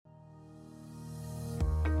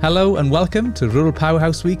Hello and welcome to Rural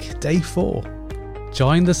Powerhouse Week, Day 4.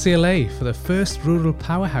 Join the CLA for the first Rural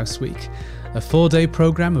Powerhouse Week, a 4-day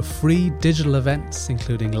programme of free digital events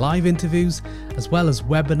including live interviews as well as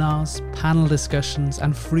webinars, panel discussions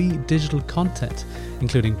and free digital content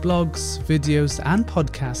including blogs, videos and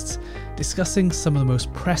podcasts discussing some of the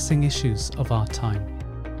most pressing issues of our time.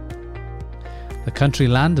 The Country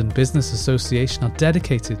Land and Business Association are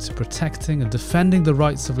dedicated to protecting and defending the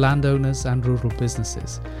rights of landowners and rural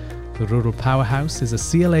businesses. The Rural Powerhouse is a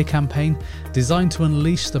CLA campaign designed to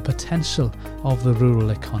unleash the potential of the rural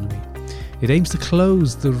economy. It aims to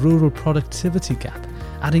close the rural productivity gap,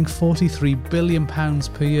 adding £43 billion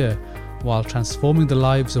per year, while transforming the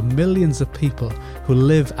lives of millions of people who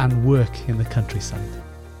live and work in the countryside.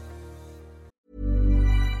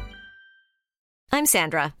 I'm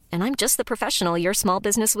Sandra, and I'm just the professional your small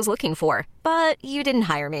business was looking for. But you didn't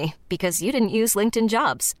hire me because you didn't use LinkedIn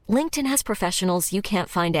Jobs. LinkedIn has professionals you can't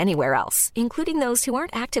find anywhere else, including those who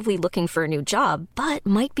aren't actively looking for a new job, but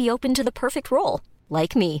might be open to the perfect role,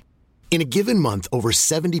 like me. In a given month, over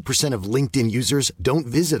 70% of LinkedIn users don't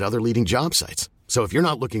visit other leading job sites. So if you're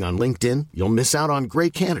not looking on LinkedIn, you'll miss out on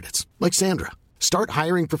great candidates like Sandra. Start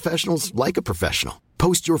hiring professionals like a professional.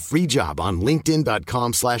 Post your free job on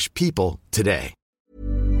linkedin.com/people today.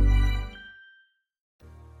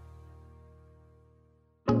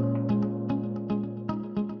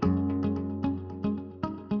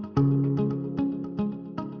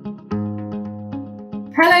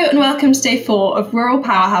 Hello and welcome to Day 4 of Rural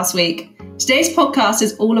Powerhouse Week. Today's podcast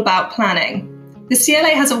is all about planning. The CLA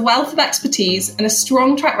has a wealth of expertise and a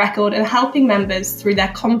strong track record in helping members through their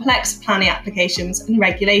complex planning applications and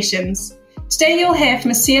regulations. Today you'll hear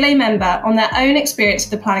from a CLA member on their own experience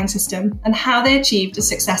of the planning system and how they achieved a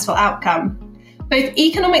successful outcome. Both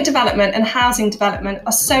economic development and housing development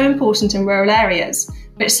are so important in rural areas,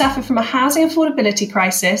 which suffer from a housing affordability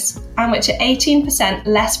crisis and which are 18%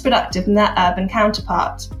 less productive than their urban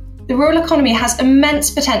counterpart. The rural economy has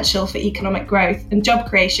immense potential for economic growth and job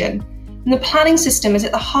creation, and the planning system is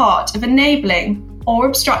at the heart of enabling or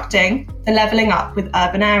obstructing the levelling up with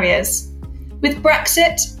urban areas. With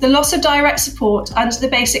Brexit, the loss of direct support under the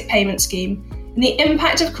Basic Payment Scheme, and the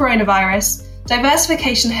impact of coronavirus,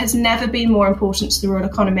 diversification has never been more important to the rural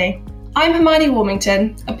economy. I'm Hermione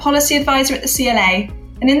Warmington, a policy advisor at the CLA,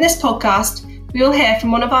 and in this podcast, we will hear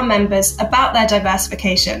from one of our members about their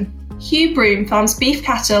diversification. Hugh Broom farms beef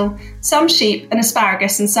cattle, some sheep and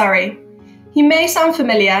asparagus in Surrey. He may sound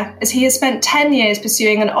familiar as he has spent 10 years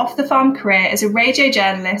pursuing an off-the-farm career as a radio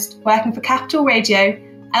journalist working for Capital Radio,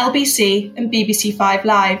 LBC and BBC 5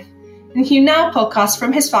 Live. And Hugh now podcasts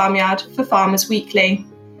from his farmyard for Farmers Weekly.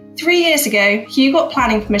 3 years ago, Hugh got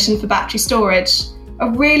planning permission for battery storage, a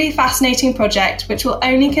really fascinating project which will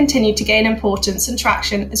only continue to gain importance and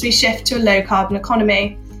traction as we shift to a low-carbon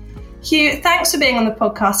economy. Hugh, thanks for being on the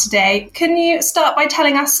podcast today. Can you start by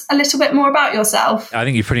telling us a little bit more about yourself? I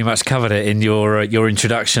think you pretty much covered it in your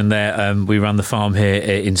introduction there. We run the farm here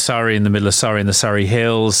in Surrey, in the middle of Surrey, in the Surrey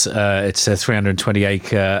Hills. It's a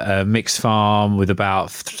 320-acre mixed farm with about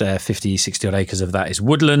 50, 60 odd acres of that is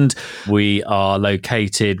woodland. We are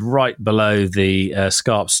located right below the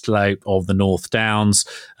scarp slope of the North Downs,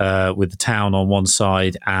 with the town on one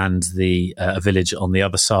side and the village on the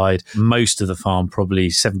other side. Most of the farm, probably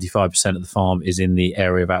 75% of the farm, is in the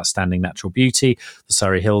area of outstanding natural beauty, the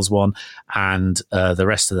Surrey Hills one, and the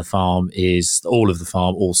rest of the farm all of the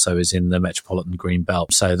farm also is in the Metropolitan Green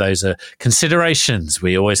Belt. So those are considerations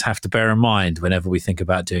we always have to bear in mind whenever we think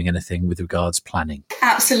about doing anything with regards planning.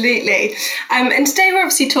 Absolutely. And today we're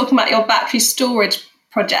obviously talking about your battery storage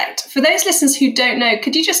project. For those listeners who don't know,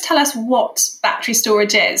 could you just tell us what battery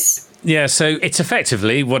storage is? Yeah, so it's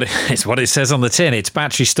effectively what it says on the tin. It's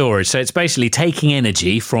battery storage. So it's basically taking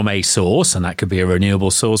energy from a source, and that could be a renewable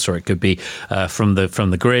source or it could be from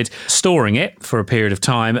the grid, storing it for a period of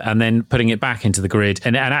time and then putting it back into the grid.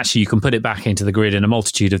 And actually you can put it back into the grid in a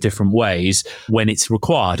multitude of different ways when it's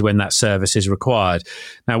required, when that service is required.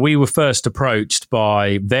 Now, we were first approached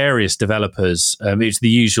by various developers. It's the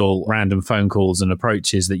usual random phone calls and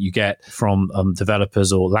approaches that you get from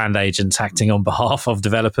developers or land agents acting on behalf of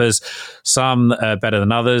developers. Some better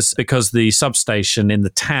than others, because the substation in the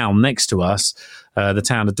town next to us, the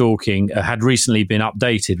town of Dorking, had recently been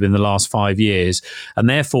updated within the last 5 years, and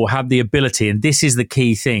therefore had the ability, and this is the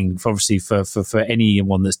key thing obviously for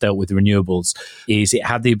anyone that's dealt with renewables, is it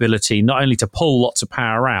had the ability not only to pull lots of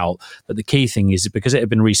power out, but the key thing is because it had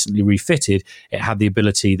been recently refitted, it had the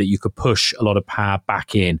ability that you could push a lot of power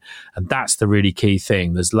back in, and that's the really key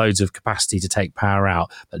thing. There's loads of capacity to take power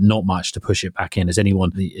out, but not much to push it back in, as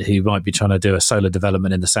anyone who might be trying to do a solar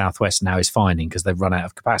development in the southwest now is finding, because they've run out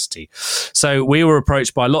of capacity. So we we were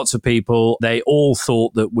approached by lots of people. They all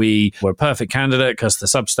thought that we were a perfect candidate because the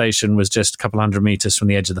substation was just a couple hundred meters from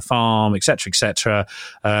the edge of the farm, etc., etc.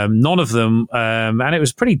 None of them, and it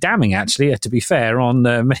was pretty damning, actually, to be fair, on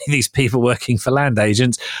many of these people working for land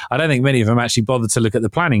agents. I don't think many of them actually bothered to look at the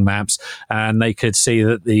planning maps, and they could see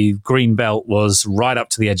that the green belt was right up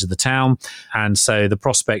to the edge of the town. And so the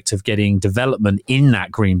prospect of getting development in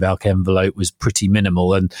that green belt envelope was pretty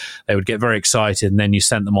minimal. And they would get very excited, and then you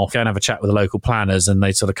sent them off, go and have a chat with the local planners, and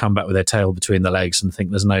they sort of come back with their tail between the legs and think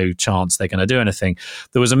there's no chance they're going to do anything.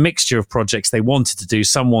 There was a mixture of projects they wanted to do.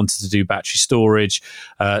 Some wanted to do battery storage.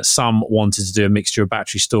 Some wanted to do a mixture of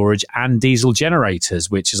battery storage and diesel generators,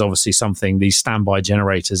 which is obviously something, these standby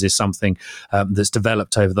generators is something that's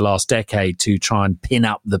developed over the last decade to try and pin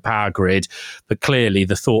up the power grid. But clearly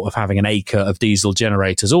the thought of having an acre of diesel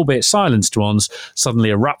generators, albeit silenced ones, suddenly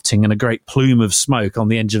erupting in a great plume of smoke on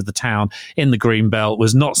the edge of the town in the green belt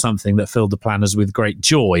was not something that filled the planners with great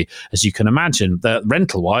joy. As you can imagine, that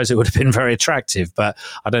rental wise it would have been very attractive, but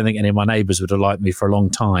I don't think any of my neighbours would have liked me for a long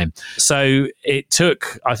time. So it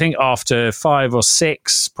took, I think after 5 or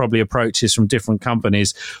 6 probably approaches from different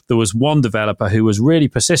companies, there was one developer who was really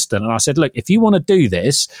persistent, and I said, look, if you want to do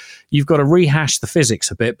this, you've got to rehash the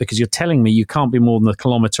physics a bit, because you're telling me you can't be more than a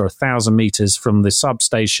kilometre, 1,000 metres from the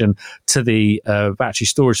substation to the battery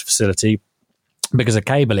storage facility because of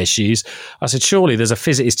cable issues. I said, surely there's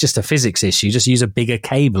it's just a physics issue. Just use a bigger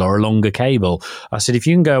cable or a longer cable. I said, if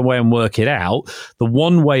you can go away and work it out, the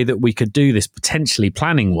one way that we could do this potentially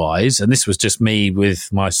planning wise, and this was just me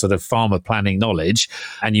with my sort of farmer planning knowledge,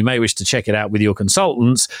 and you may wish to check it out with your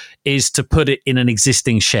consultants, is to put it in an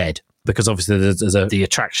existing shed. Because obviously there's the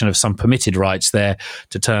attraction of some permitted rights there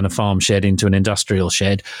to turn a farm shed into an industrial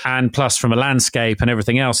shed. And plus, from a landscape and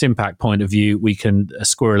everything else impact point of view, we can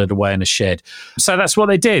squirrel it away in a shed. So that's what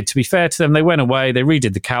they did. To be fair to them, they went away, they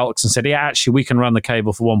redid the calcs and said, yeah, actually, we can run the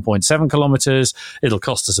cable for 1.7 kilometres. It'll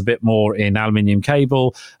cost us a bit more in aluminium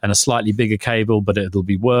cable and a slightly bigger cable, but it'll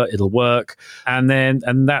work. And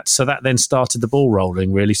that then started the ball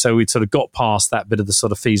rolling, really. So we sort of got past that bit of the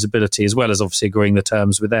sort of feasibility, as well as obviously agreeing the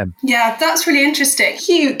terms with them. Yeah, that's really interesting.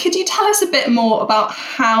 Hugh, could you tell us a bit more about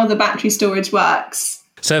how the battery storage works?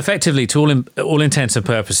 So effectively, to all intents and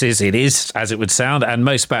purposes, it is, as it would sound, and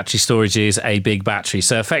most battery storage is a big battery.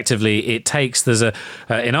 So effectively, it takes,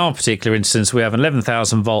 in our particular instance, we have an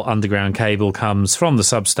 11,000 volt underground cable comes from the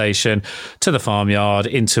substation to the farmyard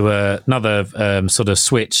into another sort of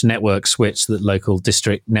network switch that local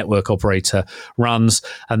district network operator runs.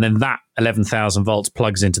 And then that 11,000 volts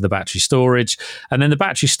plugs into the battery storage. And then the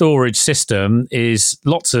battery storage system is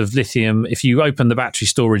lots of lithium. If you open the battery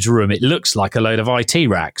storage room, it looks like a load of IT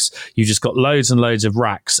racks. You've just got loads and loads of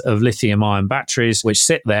racks of lithium ion batteries, which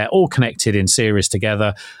sit there all connected in series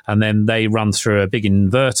together. And then they run through a big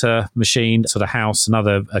inverter machine, sort of house,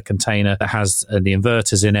 another container that has the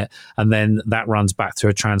inverters in it. And then that runs back through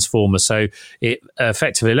a transformer. So it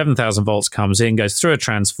effectively 11,000 volts comes in, goes through a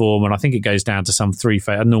transformer, and I think it goes down to some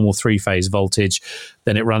normal three-phase voltage.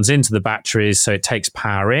 Then it runs into the batteries, so it takes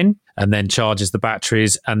power in and then charges the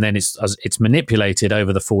batteries, and then it's manipulated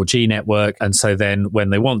over the 4G network. And so then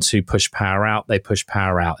when they want to push power out, they push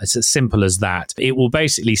power out. It's as simple as that. It will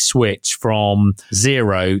basically switch from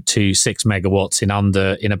 0 to 6 megawatts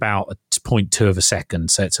in about 0.2 of a second.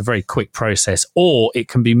 So it's a very quick process, or it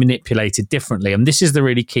can be manipulated differently. And this is the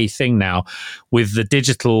really key thing now with the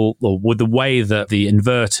digital, or with the way that the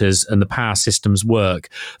inverters and the power systems work.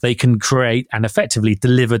 They can create and effectively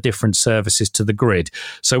deliver different services to the grid.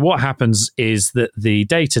 So what happens is that the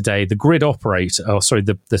day-to-day, the grid operator,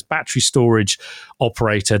 the battery storage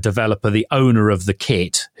operator, developer, the owner of the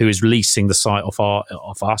kit, who is leasing the site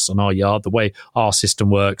off us on our yard, the way our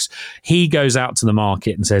system works, he goes out to the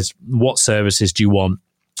market and says, what services do you want?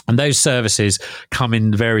 And those services come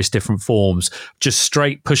in various different forms, just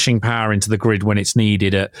straight pushing power into the grid when it's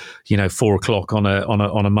needed at 4 o'clock on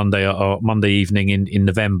a Monday evening in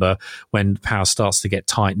November, when power starts to get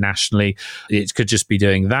tight nationally. It could just be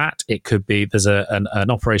doing that. It could be there's an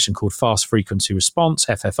operation called fast frequency response,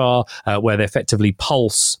 FFR, where they effectively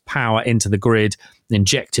pulse power into the grid,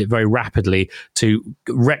 inject it very rapidly to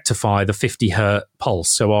rectify the 50 hertz pulse.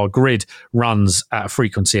 So our grid runs at a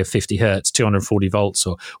frequency of 50 hertz, 240 volts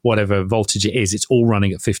or whatever voltage it is. It's all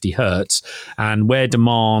running at 50 hertz. And where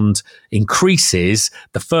demand increases,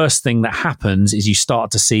 the first thing that happens is you start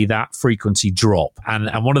to see that frequency drop. And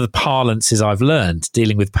one of the parlances I've learned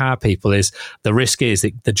dealing with power people is the risk is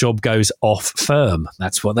that the job goes off firm.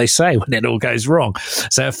 That's what they say when it all goes wrong.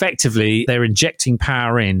 So effectively, they're injecting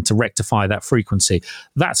power in to rectify that frequency.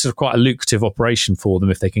 electricity. That's quite a lucrative operation for them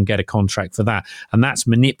if they can get a contract for that. And that's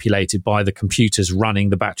manipulated by the computers running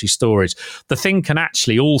the battery storage. The thing can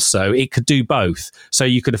actually also, it could do both. So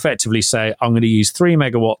you could effectively say, I'm going to use 3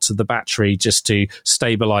 megawatts of the battery just to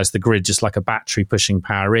stabilize the grid, just like a battery pushing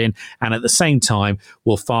power in. And at the same time,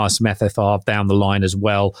 we'll fire some FFR down the line as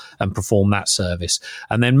well and perform that service.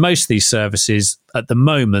 And then most of these services at the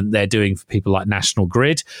moment, they're doing for people like National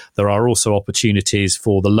Grid. There are also opportunities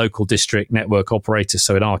for the local district network operators.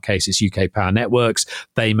 So in our case, it's UK Power Networks.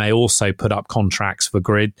 They may also put up contracts for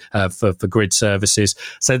grid for grid services.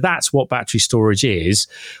 So that's what battery storage is.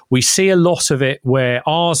 We see a lot of it where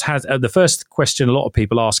ours has the first question a lot of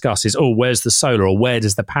people ask us is, oh, where's the solar, or where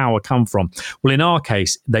does the power come from? Well, in our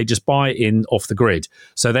case, they just buy it in off the grid.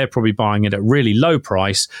 So they're probably buying it at really low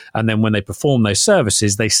price. And then when they perform those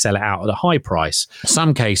services, they sell it out at a high price.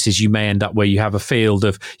 Some cases you may end up where you have a field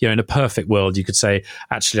of, in a perfect world, you could say,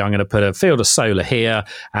 actually, I'm going to put a field of solar here,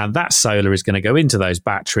 and that solar is going to go into those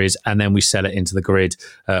batteries, and then we sell it into the grid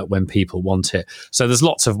when people want it. So there's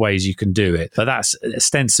lots of ways you can do it, but that's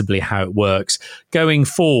ostensibly how it works. Going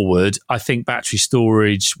forward, I think battery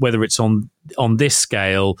storage, whether it's on this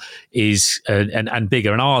scale is and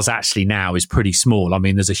bigger, and ours actually now is pretty small. I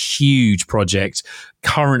mean, there's a huge project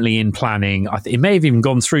currently in planning. It may have even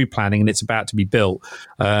gone through planning and it's about to be built.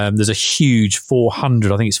 There's a huge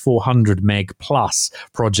 400 meg plus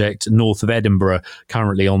project north of Edinburgh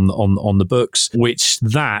currently on the books, which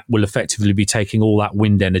that will effectively be taking all that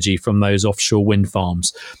wind energy from those offshore wind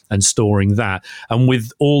farms and storing that. And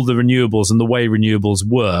with all the renewables and the way renewables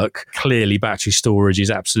work, clearly battery storage is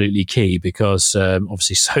absolutely key, because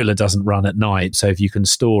obviously solar doesn't run at night. So if you can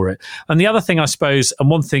store it. And the other thing, I suppose, and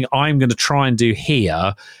one thing I'm going to try and do here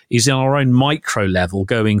is in our own micro level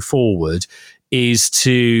going forward, is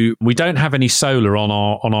we don't have any solar on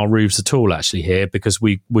our roofs at all actually here, because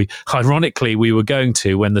we ironically we were going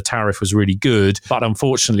to when the tariff was really good, but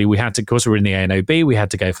unfortunately we had to, because we're in the ANOB, we had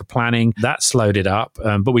to go for planning. That slowed it up,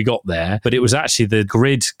 but we got there. But it was actually the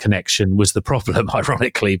grid connection was the problem,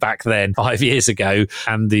 ironically, back then 5 years ago,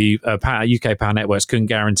 and the UK Power Networks couldn't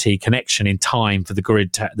guarantee connection in time for the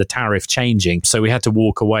grid the tariff changing, so we had to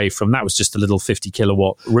walk away from that. Was just a little 50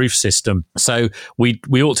 kilowatt roof system. So we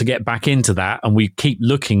ought to get back into that. And we keep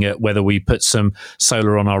looking at whether we put some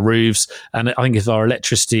solar on our roofs. And I think if our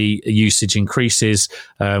electricity usage increases,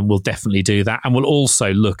 we'll definitely do that. And we'll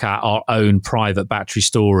also look at our own private battery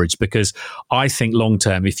storage, because I think long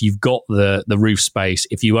term, if you've got the roof space,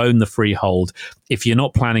 if you own the freehold, if you're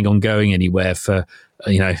not planning on going anywhere for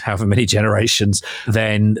however many generations,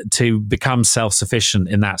 then to become self-sufficient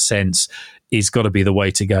in that sense is got to be the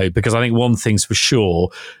way to go. Because I think one thing's for sure,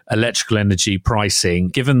 electrical energy pricing,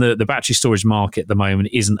 given the battery storage market at the moment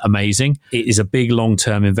isn't amazing. It is a big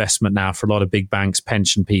long-term investment now for a lot of big banks,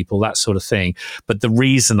 pension people, that sort of thing. But the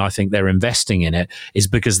reason I think they're investing in it is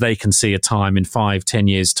because they can see a time in 5-10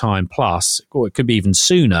 years time plus, or it could be even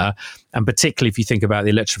sooner. And particularly if you think about the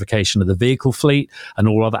electrification of the vehicle fleet and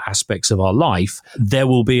all other aspects of our life, there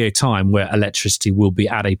will be a time where electricity will be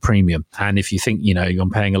at a premium. And if you think, you're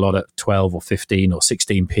paying a lot at 12 or 15 or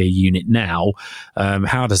 16p a unit now,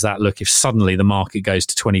 how does that look if suddenly the market goes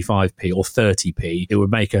to 25p or 30p? It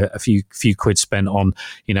would make a few quid spent on,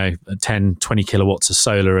 10, 20 kilowatts of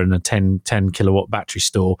solar and a 10 kilowatt battery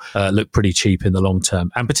store look pretty cheap in the long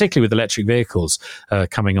term. And particularly with electric vehicles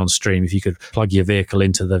coming on stream, if you could plug your vehicle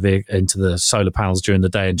into the solar panels during the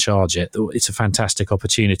day and charge it, it's a fantastic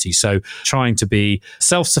opportunity. So trying to be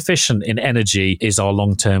self-sufficient in energy is our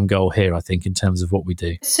long-term goal here, I think, in terms of what we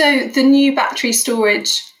do. So the new battery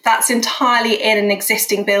storage, that's entirely in an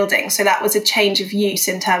existing building. So that was a change of use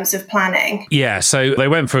in terms of planning. Yeah, so they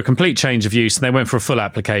went for a complete change of use and they went for a full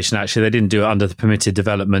application. Actually, they didn't do it under the permitted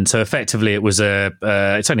development. So effectively it was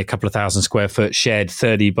it's only a couple of 1,000 square foot shed,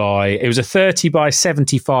 it was a 30 by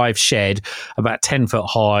 75 shed, about 10 foot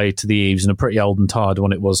high to the eaves, and a pretty old and tired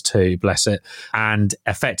one it was too, bless it. And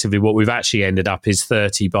effectively what we've actually ended up is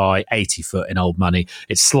 30 by 80 foot in old money.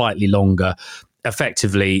 It's slightly longer.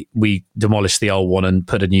 Effectively, we demolished the old one and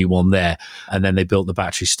put a new one there, and then they built the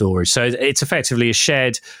battery storage. So it's effectively a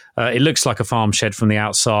shed. It looks like a farm shed from the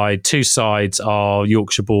outside. Two sides are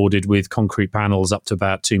Yorkshire boarded with concrete panels up to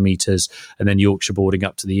about 2 meters, and then Yorkshire boarding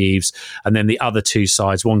up to the eaves. And then the other two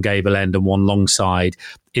sides, one gable end and one long side,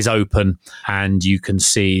 is open, and you can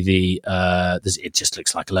see it just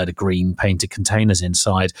looks like a load of green painted containers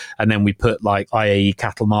inside. And then we put like IAE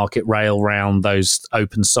cattle market rail around those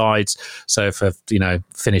open sides, so if a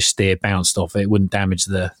finished steer bounced off it wouldn't damage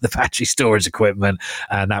the battery storage equipment.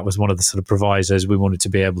 And that was one of the sort of provisos. We wanted to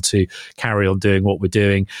be able to carry on doing what we're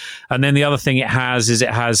doing. And then the other thing it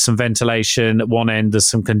has some ventilation at one end. There's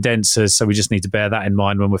some condensers, so we just need to bear that in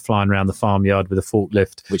mind when we're flying around the farmyard with a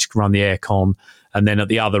forklift, which can run the aircon. And then at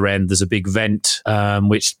the other end, there's a big vent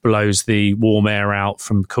which blows the warm air out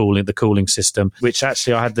from the cooling system, which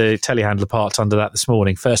actually I had the telehandler parked under that this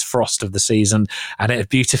morning. First frost of the season, and it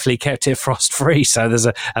beautifully kept it frost-free. So there's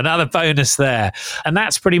another bonus there. And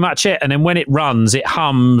that's pretty much it. And then when it runs, it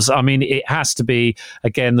hums. I mean, it has to be,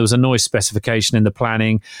 again, there was a noise specification in the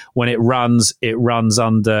planning. When it runs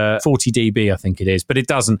under 40 dB, I think it is. But it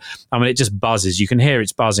doesn't. I mean, it just buzzes. You can hear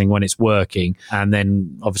it's buzzing when it's working. And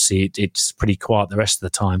then, obviously, it's pretty quiet the rest of the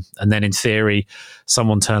time. And then in theory,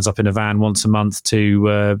 someone turns up in a van once a month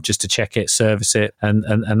to just to check it, service it,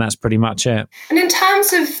 and that's pretty much it. And in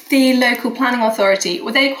terms of the local planning authority,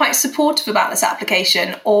 were they quite supportive about this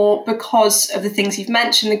application, or because of the things you've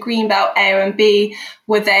mentioned, the Greenbelt A and B,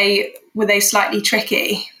 were they slightly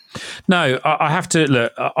tricky? No, I have to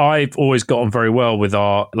look. I've always got on very well with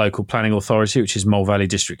our local planning authority, which is Mole Valley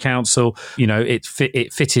District Council. It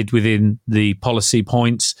fitted within the policy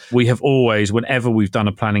points. We have always, whenever we've done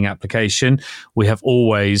a planning application, we have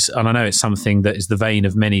always, and I know it's something that is the vein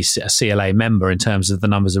of many a CLA member in terms of the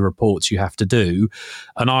numbers of reports you have to do.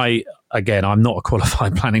 And again, I'm not a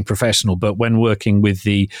qualified planning professional, but when working with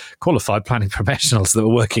the qualified planning professionals that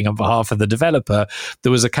were working on behalf of the developer,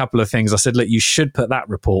 there was a couple of things I said, look, you should put that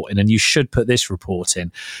report in and you should put this report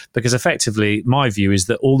in, because effectively my view is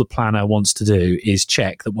that all the planner wants to do is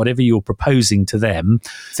check that whatever you're proposing to them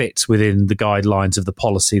fits within the guidelines of the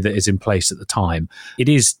policy that is in place at the time. It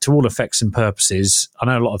is, to all effects and purposes, I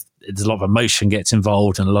know there's a lot of emotion gets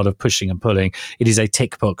involved and a lot of pushing and pulling. It is a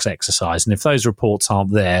tick box exercise. And if those reports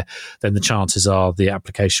aren't there, then the chances are the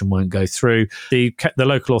application won't go through. The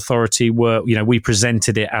local authority we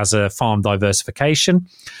presented it as a farm diversification.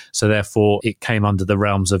 So therefore it came under the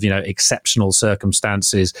realms of, exceptional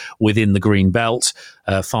circumstances within the green belt,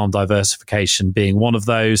 farm diversification being one of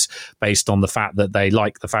those, based on the fact that they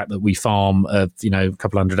like the fact that we farm a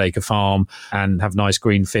couple 100-acre farm and have nice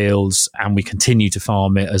green fields, and we continue to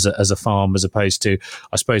farm it as a farm, as opposed to,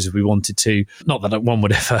 I suppose, if we wanted to, not that one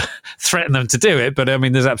would ever threaten them to do it, but I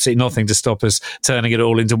mean, there's absolutely nothing to stop us turning it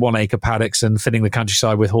all into 1-acre paddocks and filling the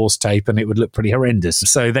countryside with horse tape, and it would look pretty horrendous.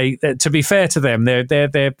 So they, to be fair to them,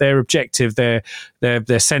 they're objective,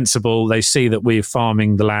 they're sensible. They see that we're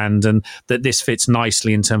farming the land and that this fits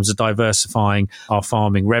nicely in terms of diversifying our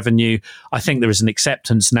farming revenue. I think there is an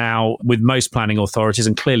acceptance now with most planning authorities,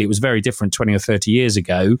 and clearly it was very different 20 or 30 years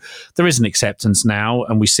ago. There is an acceptance now,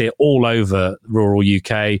 and we see it all over rural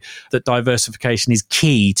UK, that diversification is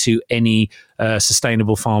key to any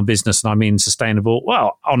sustainable farm business. And I mean sustainable,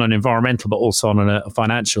 well, on an environmental, but also on a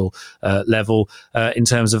financial level, in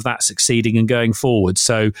terms of that succeeding and going forward.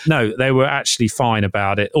 So no, they were actually fine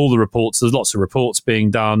about it. All the reports, there's lots of reports being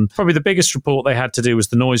done. Probably the biggest report they had to do was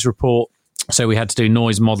the noise report. So we had to do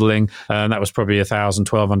noise modelling, and that was probably 1,000,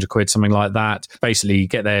 1,200 quid, something like that. Basically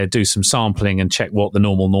get there, do some sampling and check what the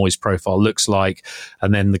normal noise profile looks like.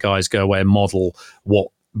 And then the guys go away and model what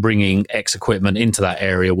bringing X equipment into that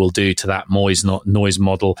area will do to that noise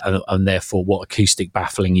model, and therefore what acoustic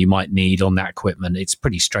baffling you might need on that equipment. It's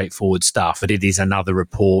pretty straightforward stuff, but it is another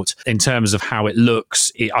report. In terms of how it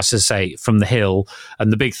looks, I should say, from the hill, and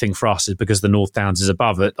the big thing for us is because the North Downs is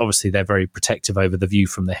above it, obviously they're very protective over the view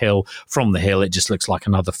from the hill. From the hill, it just looks like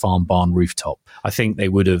another farm barn rooftop. I think they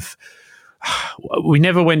would have... We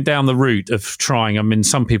never went down the route of trying. I mean,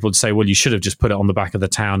 some people would say, well, you should have just put it on the back of the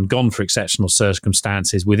town, gone for exceptional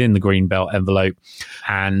circumstances within the Greenbelt envelope,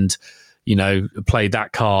 and played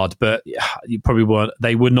that card. But you probably weren't.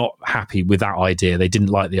 They were not happy with that idea. They didn't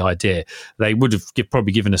like the idea. They would have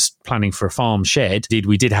probably given us planning for a farm shed.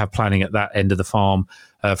 We did have planning at that end of the farm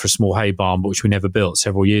for a small hay barn, but which we never built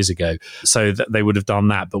several years ago. So that they would have done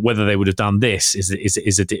that. But whether they would have done this is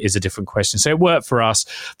a different question. So it worked for us.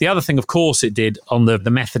 The other thing, of course, it did on the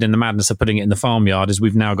method and the madness of putting it in the farmyard is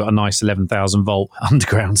we've now got a nice 11,000 volt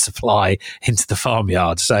underground supply into the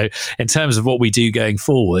farmyard. So in terms of what we do going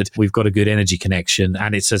forward, we've got a good energy connection,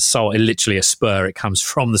 and it's literally a spur. It comes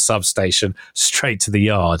from the substation straight to the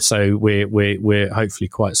yard. So we're hopefully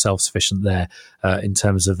quite self-sufficient there in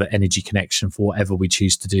terms of the energy connection for whatever we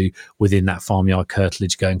choose to do within that farmyard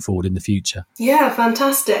curtilage going forward in the future. Yeah,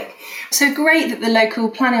 fantastic. So great that the local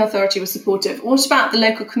planning authority was supportive. What about the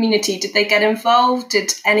local community? Did they get involved?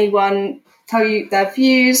 Did anyone tell you their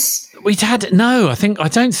views? I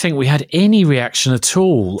don't think we had any reaction at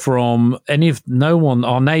all from no one.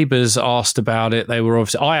 Our neighbours asked about it. They were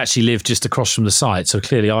obviously, I actually lived just across from the site, so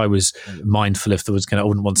clearly I was mindful if I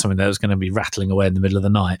wouldn't want something that was going to be rattling away in the middle of the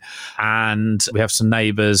night. And we have some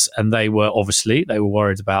neighbours, and they were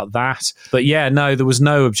worried about that. But yeah, no, there was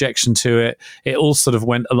no objection to it. It all sort of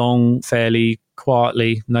went along fairly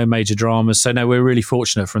quietly, no major dramas. So no, we're really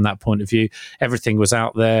fortunate from that point of view. Everything was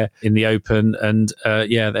out there in the open, and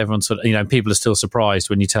everyone sort of, people are still surprised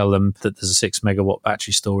when you tell them that there's a 6 megawatt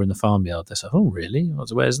battery store in the farmyard. They're like, oh really?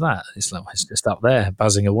 Where's that? It's like, it's just up there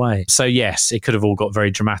buzzing away. So yes, it could have all got very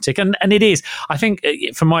dramatic, and it is. I think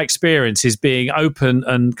from my experience is being open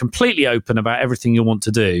and completely open about everything you want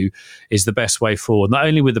to do is the best way forward, not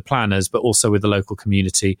only with the planners but also with the local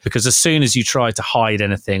community, because as soon as you try to hide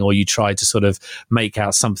anything or you try to sort of make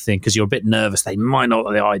out something because you're a bit nervous, they might not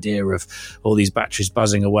like the idea of all these batteries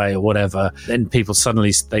buzzing away or whatever, then people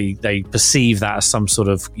suddenly they perceive that as some sort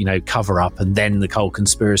of cover up, and then the whole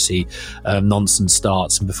conspiracy nonsense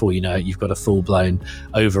starts, and before you know it, you've got a full-blown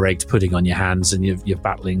over-egged pudding on your hands, and you're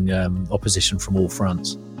battling opposition from all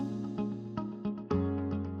fronts.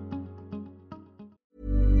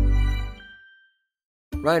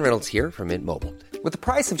 Ryan Reynolds here from Mint Mobile. With the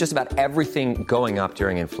price of just about everything going up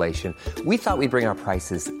during inflation, we thought we'd bring our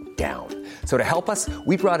prices down. So to help us,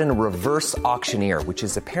 we brought in a reverse auctioneer, which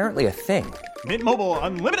is apparently a thing. Mint Mobile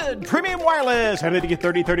Unlimited Premium Wireless. How to get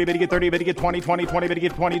 30, 30, how to get 30, how to get 20, 20, 20, how to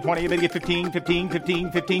get 20, 20, how to get 15, 15,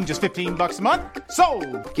 15, 15, just $15 a month?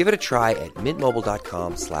 Sold! Give it a try at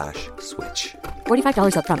mintmobile.com/switch.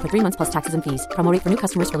 $45 up front for 3 months plus taxes and fees. Promo rate for new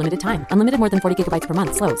customers for limited time. Unlimited more than 40 gigabytes per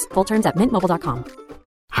month. Slows full terms at mintmobile.com.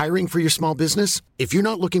 Hiring for your small business? If you're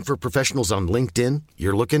not looking for professionals on LinkedIn,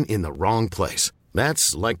 you're looking in the wrong place.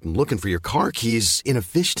 That's like looking for your car keys in a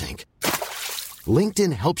fish tank.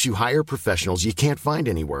 LinkedIn helps you hire professionals you can't find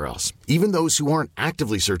anywhere else, even those who aren't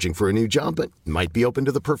actively searching for a new job but might be open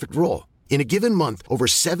to the perfect role. In a given month, over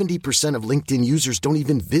 70% of LinkedIn users don't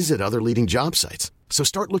even visit other leading job sites. So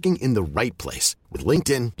start looking in the right place. With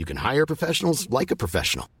LinkedIn, you can hire professionals like a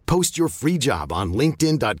professional. Post your free job on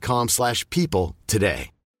linkedin.com/people today.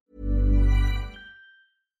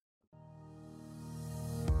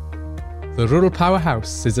 The Rural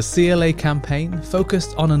Powerhouse is a CLA campaign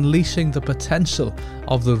focused on unleashing the potential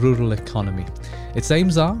of the rural economy. Its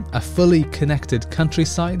aims are a fully connected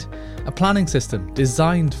countryside, a planning system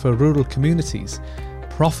designed for rural communities,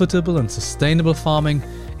 profitable and sustainable farming,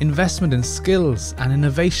 investment in skills and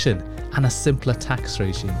innovation, and a simpler tax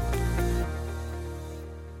regime.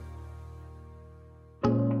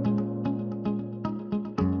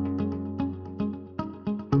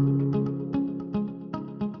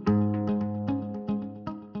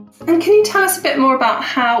 And can you tell us a bit more about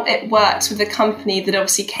how it works with the company that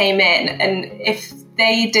obviously came in, and if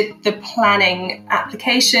they did the planning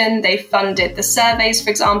application, they funded the surveys, for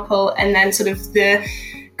example, and then sort of the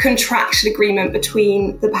contractual agreement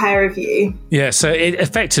between the pair of you? Yeah, so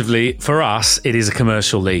effectively for us, it is a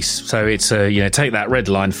commercial lease. So it's a, take that red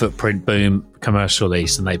line footprint, boom, commercial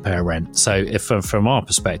lease, and they pay a rent. So if from our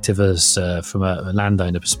perspective, as from a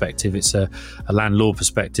landowner perspective, it's a landlord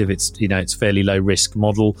perspective, it's fairly low risk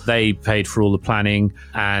model. They paid for all the planning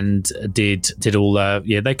and did all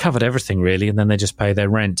they covered everything really, and then they just pay their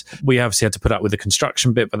rent. We obviously had to put up with the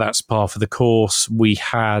construction bit, but that's par for the course. We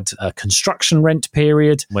had a construction rent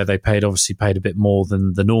period where they paid a bit more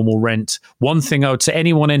than the normal rent. One thing I would say,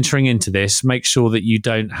 anyone entering into this, make sure that you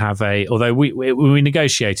don't have although we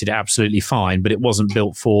negotiated it absolutely fine, but it wasn't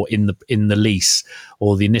built for in the lease,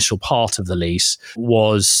 or the initial part of the lease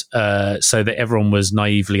was so that everyone was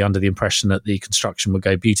naively under the impression that the construction would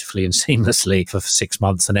go beautifully and seamlessly for 6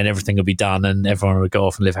 months, and then everything would be done and everyone would go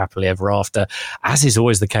off and live happily ever after. As is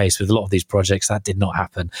always the case with a lot of these projects, that did not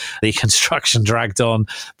happen. The construction dragged on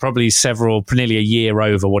probably nearly a year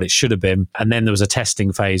over what it should have been, and then there was a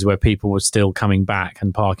testing phase where people were still coming back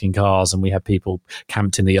and parking cars, and we had people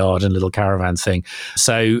camped in the yard in a little caravan thing.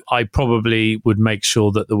 So I probably would make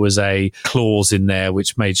sure that there was a clause in there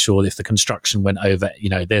which made sure that if the construction went over,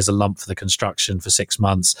 there's a lump for the construction for 6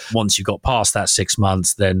 months. Once you got past that 6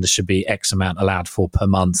 months, then there should be X amount allowed for per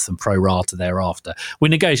month and pro rata thereafter. We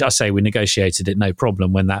negotiated it no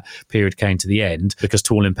problem when that period came to the end, because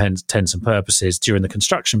to all intents and purposes, during the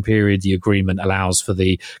construction period, the agreement allows for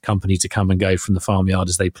the company to come and go from the farmyard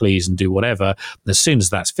as they please and do whatever. As soon as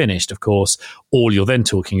that's finished, of course, all you're then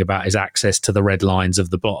talking about is access to the red lines of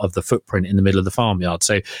the footprint in the middle of the farmyard.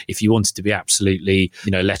 So if you wanted to be absolutely,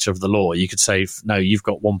 letter of the law, you could say, no, you've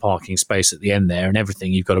got one parking space at the end there and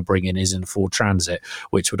everything you've got to bring in is in Ford Transit,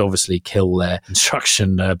 which would obviously kill their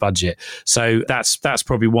construction budget. So that's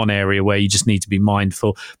probably one area where you just need to be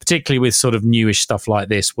mindful, particularly with sort of newish stuff like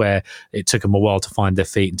this, where it took them a while to find their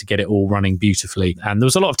feet and to get it all running beautifully. And there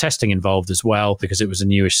was a lot of testing involved as well, because it was a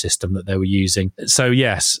newish system that they were using. So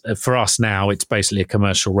yes, for us now, it's basically a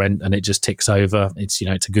commercial rent and it just ticks over. It's,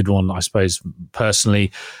 it's a good one, I suppose,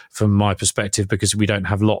 personally, from my perspective, because we don't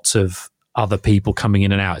have lots of other people coming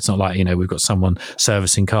in and out. It's not like, we've got someone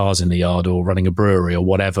servicing cars in the yard or running a brewery or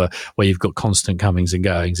whatever, where you've got constant comings and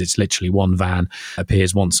goings. It's literally one van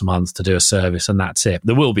appears once a month to do a service and that's it.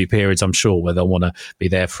 There will be periods, I'm sure, where they'll want to be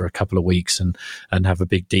there for a couple of weeks and have a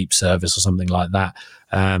big deep service or something like that.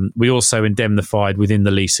 We also indemnified within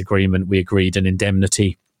the lease agreement. We agreed an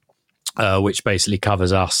indemnity which basically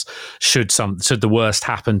covers us should the worst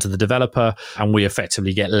happen to the developer and we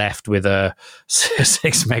effectively get left with a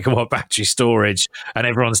 6 megawatt battery storage and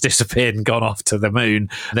everyone's disappeared and gone off to the moon.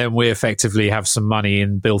 Then we effectively have some money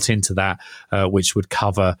built into that, which would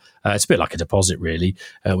cover, it's a bit like a deposit really,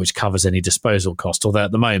 which covers any disposal cost. Although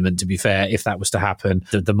at the moment, to be fair, if that was to happen,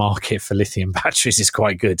 the market for lithium batteries is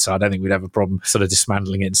quite good. So I don't think we'd have a problem sort of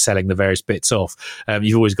dismantling it and selling the various bits off.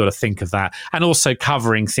 You've always got to think of that. And also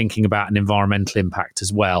thinking about an environmental impact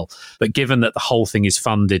as well. But given that the whole thing is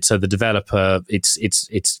funded, so the developer,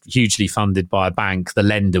 it's hugely funded by a bank, the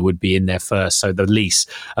lender would be in there first. So the lease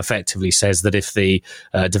effectively says that if the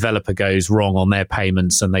developer goes wrong on their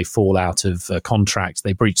payments and they fall out of contract,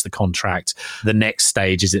 they breach the contract, the next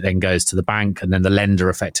stage is it then goes to the bank and then the lender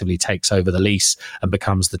effectively takes over the lease and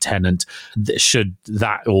becomes the tenant. Should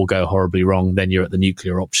that all go horribly wrong, then you're at the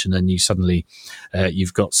nuclear option and you suddenly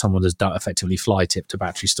you've got someone that's effectively fly tipped a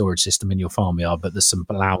battery storage system in your farmyard, but there's some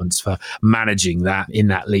allowance for managing that in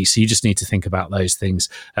that lease. So you just need to think about those things.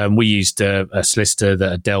 We used a solicitor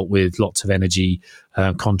that had dealt with lots of energy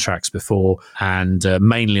contracts before, and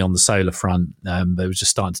mainly on the solar front. They were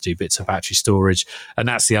just starting to do bits of battery storage, and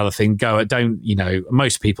that's the other thing.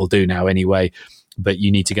 Most people do now anyway, but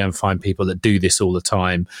you need to go and find people that do this all the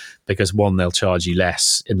time, because one, they'll charge you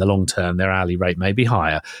less in the long term. Their hourly rate may be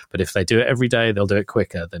higher, but if they do it every day, they'll do it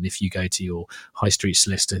quicker than if you go to your high street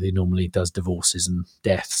solicitor who normally does divorces and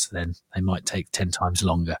deaths. Then they might take 10 times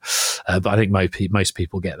longer. But I think most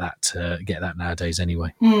people get that nowadays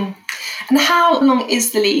anyway. And how long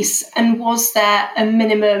is the lease? And was there a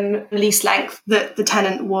minimum lease length that the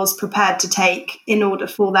tenant was prepared to take in order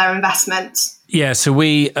for their investment? Yeah, so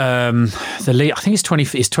I think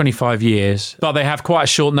it's 25 years, but they have quite a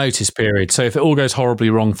short notice period. So if it all goes horribly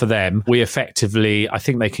wrong for them, we effectively, I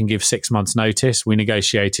think they can give 6 months notice. We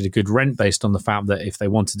negotiated a good rent based on the fact that if they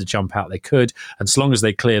wanted to jump out, they could. And so long as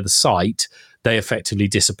they clear the site, they effectively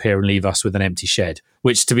disappear and leave us with an empty shed,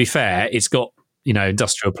 which, to be fair, it's got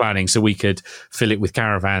industrial planning, so we could fill it with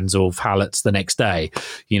caravans or pallets the next day,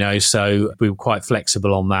 so we were quite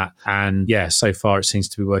flexible on that. And yeah, so far it seems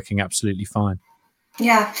to be working absolutely fine.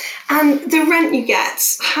 Yeah. And the rent you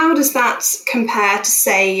get, how does that compare to,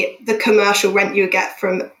 say, the commercial rent you would get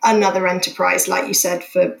from another enterprise, like you said,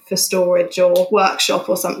 for storage or workshop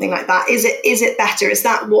or something like that? Is it better? Is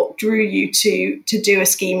that what drew you to do a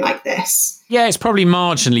scheme like this? Yeah, it's probably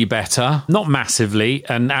marginally better, not massively.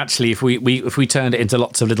 And actually, if we turned it into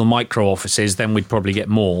lots of little micro offices, then we'd probably get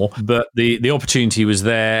more. But the opportunity was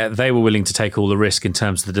there. They were willing to take all the risk in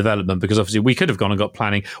terms of the development, because obviously we could have gone and got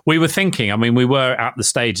planning. We were thinking, we were at the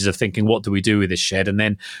stages of thinking, what do we do with this shed? And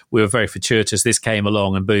then we were very fortuitous. This came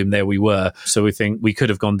along and boom, there we were. So we think we could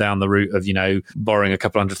have gone down the route of, borrowing a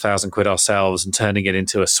couple £100,000 ourselves and turning it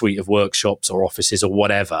into a suite of workshops or offices or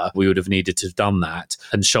whatever. We would have needed to have done that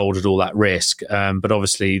and shouldered all that risk. But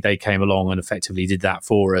obviously they came along and effectively did that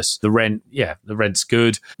for us. The rent's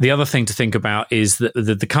good. The other thing to think about is that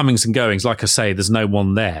the comings and goings, like I say, there's no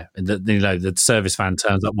one there. The service van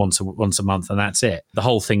turns up once a month and that's it. The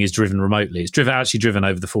whole thing is driven remotely. It's actually driven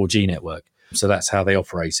over the 4G network. So that's how they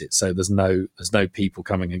operate it. So there's no people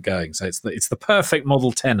coming and going. So it's the perfect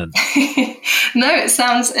model tenant. No, it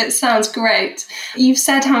sounds great. You've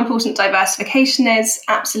said how important diversification is,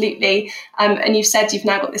 absolutely. And you've said you've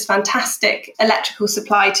now got this fantastic electrical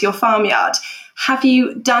supply to your farmyard. Have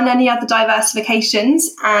you done any other diversifications,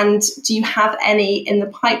 and do you have any in the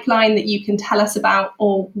pipeline that you can tell us about,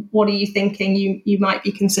 or what are you thinking you might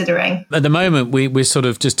be considering? At the moment, we're sort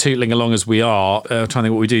of just tootling along as we are, trying to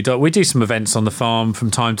think what we do. We do some events on the farm from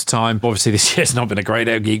time to time. Obviously, this year's not been a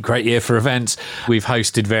great year for events. We've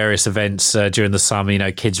hosted various events during the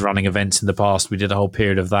summer, kids running events in the past. We did a whole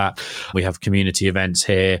period of that. We have community events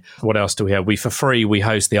here. What else do we have? For free, we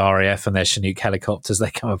host the RAF and their Chinook helicopters. They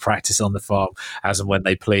come and practice on the farm as and when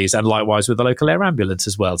they please, and likewise with the local air ambulance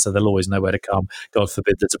as well, so they'll always know where to come. God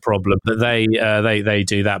forbid there's a problem, but they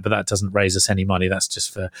do that, but that doesn't raise us any money. That's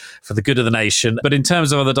just for the good of the nation. But in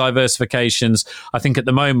terms of other diversifications, I think at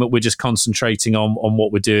the moment we're just concentrating on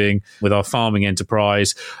what we're doing with our farming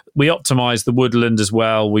enterprise. We optimize the woodland as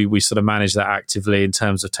well. We sort of manage that actively in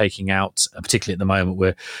terms of taking out, particularly at the moment,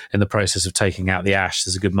 we're in the process of taking out the ash.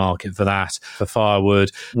 There's a good market for that. For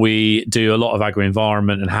firewood, we do a lot of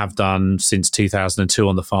agri-environment and have done since 2002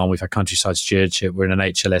 on the farm. We've had countryside stewardship. We're in an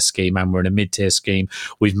HLS scheme and we're in a mid-tier scheme.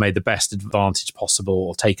 We've made the best advantage possible,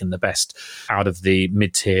 or taken the best out of the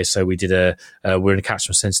mid-tier. So we did we're in a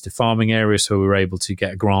catchment sensitive farming area, so we were able to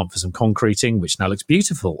get a grant for some concreting, which now looks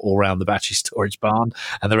beautiful all around the battery storage barn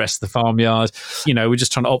and the rest of the farmyard. We're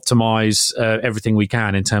just trying to optimize everything we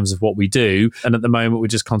can in terms of what we do. And at the moment, we're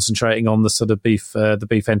just concentrating on the sort of beef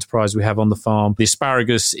enterprise we have on the farm. The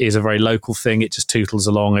asparagus is a very local thing. It just tootles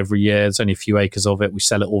along every year. There's only a few acres of it. We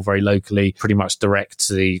sell it all very locally, pretty much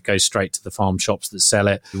goes straight to the farm shops that sell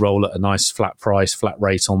it. We roll at a nice flat price, flat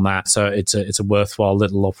rate on that. So it's a worthwhile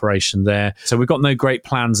little operation there. So we've got no great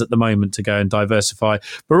plans at the moment to go and diversify.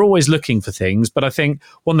 We're always looking for things. But I think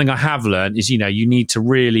one thing I have learned is, you need to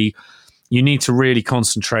really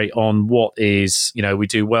concentrate on what is, we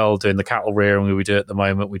do well doing the cattle rearing we do at the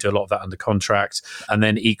moment. We do a lot of that under contract. And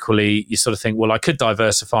then equally, you sort of think, well, I could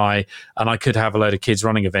diversify and I could have a load of kids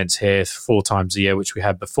running events here 4 times a year, which we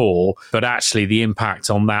had before. But actually the impact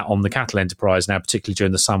on that, on the cattle enterprise now, particularly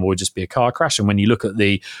during the summer, would just be a car crash. And when you look at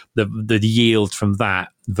the yield from that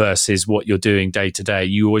versus what you're doing day to day,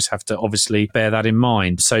 you always have to obviously bear that in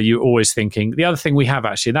mind. So you're always thinking. The other thing we have,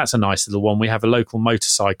 actually, that's a nice little one. We have a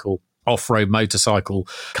local off-road motorcycle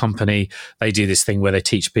company. They do this thing where they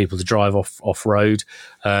teach people to drive off-road,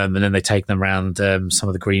 and then they take them around some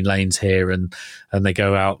of the green lanes here, and they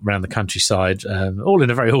go out around the countryside, all in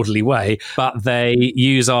a very orderly way. But they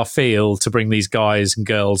use our field to bring these guys and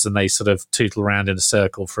girls, and they sort of tootle around in a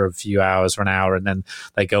circle for a few hours or an hour, and then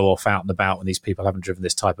they go off out and about when these people haven't driven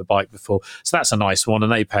this type of bike before. So that's a nice one,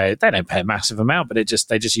 and they don't pay a massive amount, but they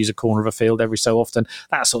just use a corner of a field every so often.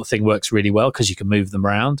 That sort of thing works really well because you can move them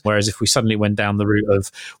around. Whereas if we suddenly went down the route of,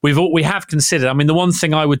 we have considered, the one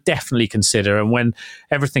thing I would definitely consider, and when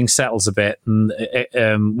everything settles a bit,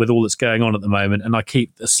 and with all that's going on at the moment, and I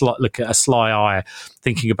keep a sly eye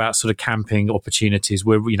thinking about sort of camping opportunities.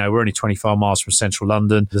 We're only 25 miles from central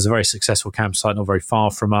London. There's a very successful campsite not very far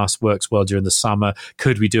from us, works well during the summer.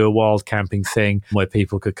 Could we do a wild camping thing where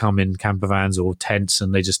people could come in camper vans or tents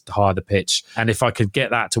and they just hire the pitch? And if I could get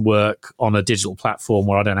that to work on a digital platform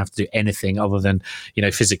where I don't have to do anything other than,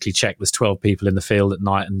 physically check there's 12 people in the field at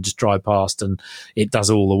night and just drive past and it does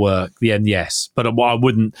all the work, then yes. But what I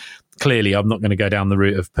wouldn't, clearly, I'm not going to go down the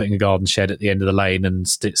route of putting a garden shed at the end of the lane and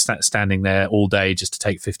standing there all day just to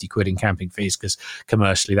take 50 quid in camping fees, because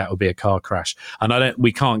commercially that would be a car crash. And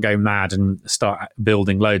we can't go mad and start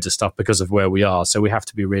building loads of stuff because of where we are. So we have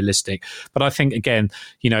to be realistic. But I think, again,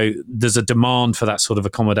 there's a demand for that sort of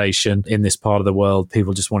accommodation in this part of the world.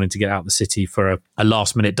 People just wanting to get out of the city for a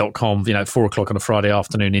lastminute.com, at 4 o'clock on a Friday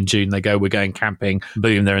afternoon in June, they go, we're going camping.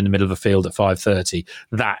 Boom, they're in the middle of a field at 5:30.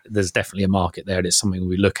 There's definitely a market there. And it's something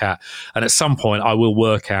we look at. And at some point, I will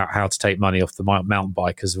work out how to take money off the mountain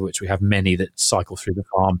bikers, of which we have many that cycle through the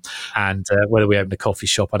farm. And whether we open a coffee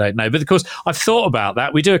shop, I don't know. But of course, I've thought about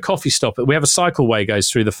that. We do a coffee stop. We have a cycleway goes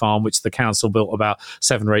through the farm, which the council built about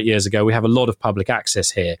 7 or 8 years ago. We have a lot of public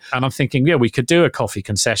access here. And I'm thinking, we could do a coffee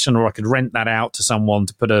concession, or I could rent that out to someone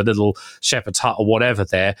to put a little shepherd's hut or whatever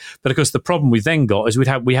there. But of course, the problem we've then got is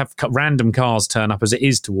we have random cars turn up, as it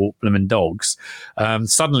is to walk blooming dogs.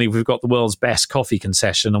 Suddenly, we've got the world's best coffee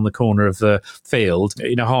concession on the corner of the field.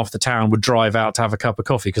 Half the town would drive out to have a cup of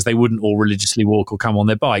coffee because they wouldn't all religiously walk or come on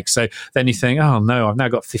their bikes. So then you think, oh no, I've now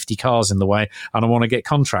got 50 cars in the way and I want to get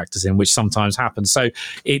contractors in, which sometimes happens. So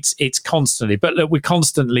it's constantly, but look, we're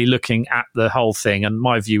constantly looking at the whole thing. And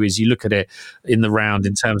my view is you look at it in the round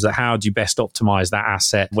in terms of how do you best optimize that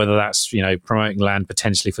asset, whether that's, promoting land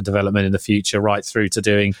potentially for development in the future, right through to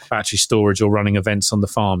doing battery storage or running events on the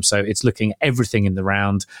farm. So it's looking at everything in the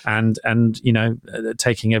round and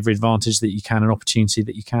taking every advantage that you can and opportunity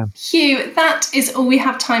that you can. Hugh, that is all we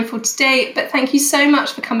have time for today, but thank you so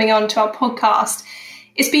much for coming on to our podcast.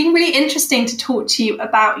 It's been really interesting to talk to you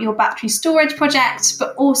about your battery storage project,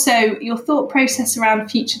 but also your thought process around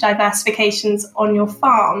future diversifications on your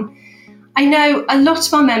farm. I know a lot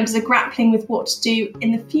of our members are grappling with what to do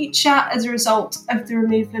in the future as a result of the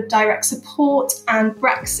removal of direct support and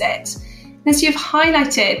Brexit. And as you've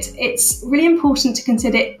highlighted, it's really important to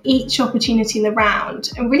consider each opportunity in the round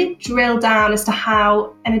and really drill down as to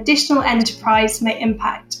how an additional enterprise may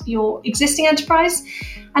impact your existing enterprise,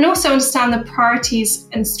 and also understand the priorities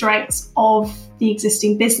and strengths of the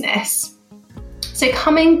existing business. So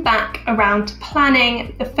coming back around to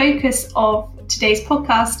planning, the focus of today's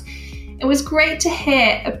podcast, it was great to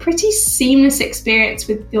hear a pretty seamless experience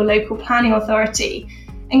with your local planning authority,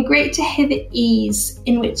 and great to hear the ease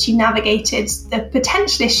in which you navigated the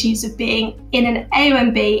potential issues of being in an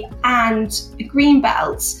AONB and a green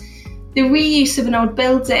belt, the reuse of an old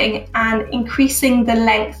building and increasing the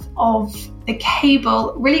length of the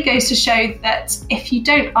cable really goes to show that if you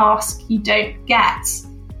don't ask, you don't get.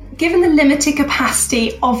 Given the limited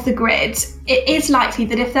capacity of the grid, it is likely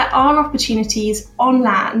that if there are opportunities on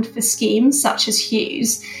land for schemes such as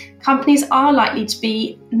Hugh's, companies are likely to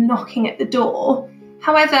be knocking at the door.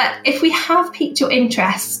 However, if we have piqued your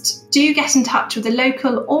interest, do get in touch with a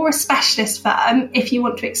local or a specialist firm if you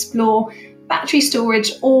want to explore battery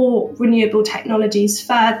storage or renewable technologies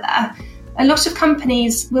further. A lot of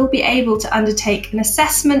companies will be able to undertake an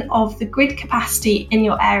assessment of the grid capacity in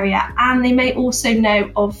your area, and they may also know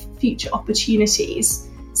of future opportunities.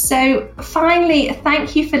 So finally,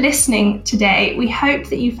 thank you for listening today. We hope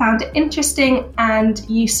that you found it interesting and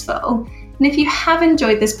useful. And if you have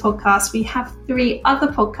enjoyed this podcast, we have 3 other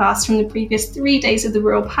podcasts from the previous 3 days of the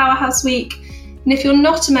Rural Powerhouse Week. And if you're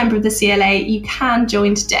not a member of the CLA, you can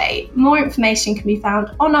join today. More information can be found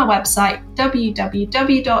on our website, www.cla.org.uk.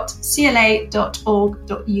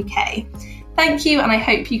 Thank you, and I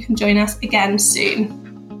hope you can join us again soon.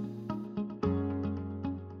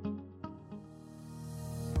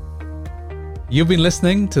 You've been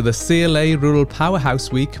listening to the CLA Rural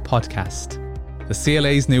Powerhouse Week podcast. The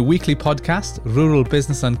CLA's new weekly podcast, Rural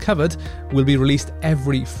Business Uncovered, will be released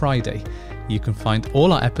every Friday. You can find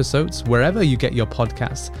all our episodes wherever you get your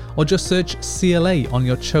podcasts, or just search CLA on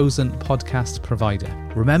your chosen podcast provider.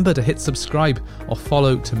 Remember to hit subscribe or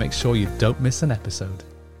follow to make sure you don't miss an episode.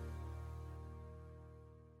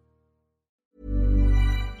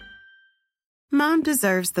 Mom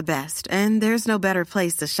deserves the best, and there's no better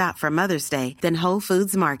place to shop for Mother's Day than Whole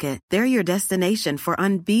Foods Market. They're your destination for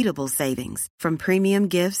unbeatable savings, from premium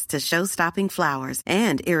gifts to show-stopping flowers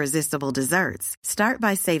and irresistible desserts. Start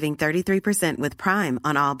by saving 33% with Prime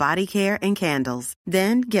on all body care and candles.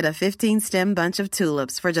 Then get a 15-stem bunch of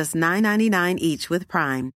tulips for just $9.99 each with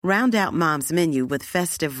Prime. Round out Mom's menu with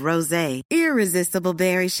festive rosé, irresistible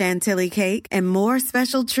berry chantilly cake, and more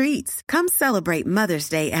special treats. Come celebrate Mother's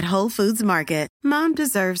Day at Whole Foods Market. Mom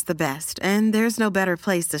deserves the best, and there's no better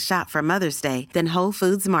place to shop for Mother's Day than Whole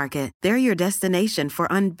Foods Market. They're your destination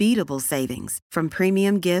for unbeatable savings, from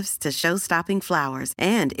premium gifts to show-stopping flowers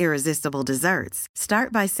and irresistible desserts.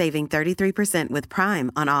 Start by saving 33% with Prime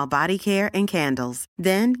on all body care and candles.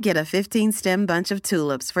 Then get a 15-stem bunch of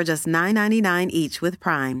tulips for just $9.99 each with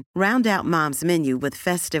Prime. Round out Mom's menu with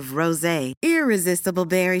festive rosé, irresistible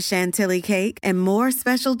berry chantilly cake, and more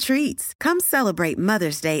special treats. Come celebrate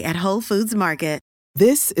Mother's Day at Whole Foods Market.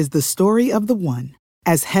 This is the story of the one.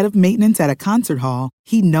 As head of maintenance at a concert hall,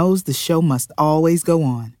 he knows the show must always go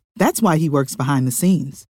on. That's why he works behind the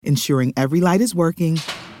scenes, ensuring every light is working,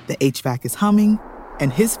 the HVAC is humming,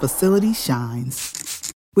 and his facility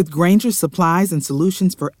shines. With Grainger's supplies and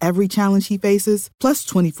solutions for every challenge he faces, plus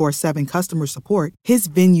 24/7 customer support, his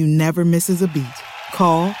venue never misses a beat.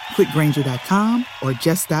 Call quickgrainger.com or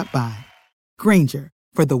just stop by. Grainger,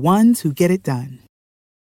 for the ones who get it done.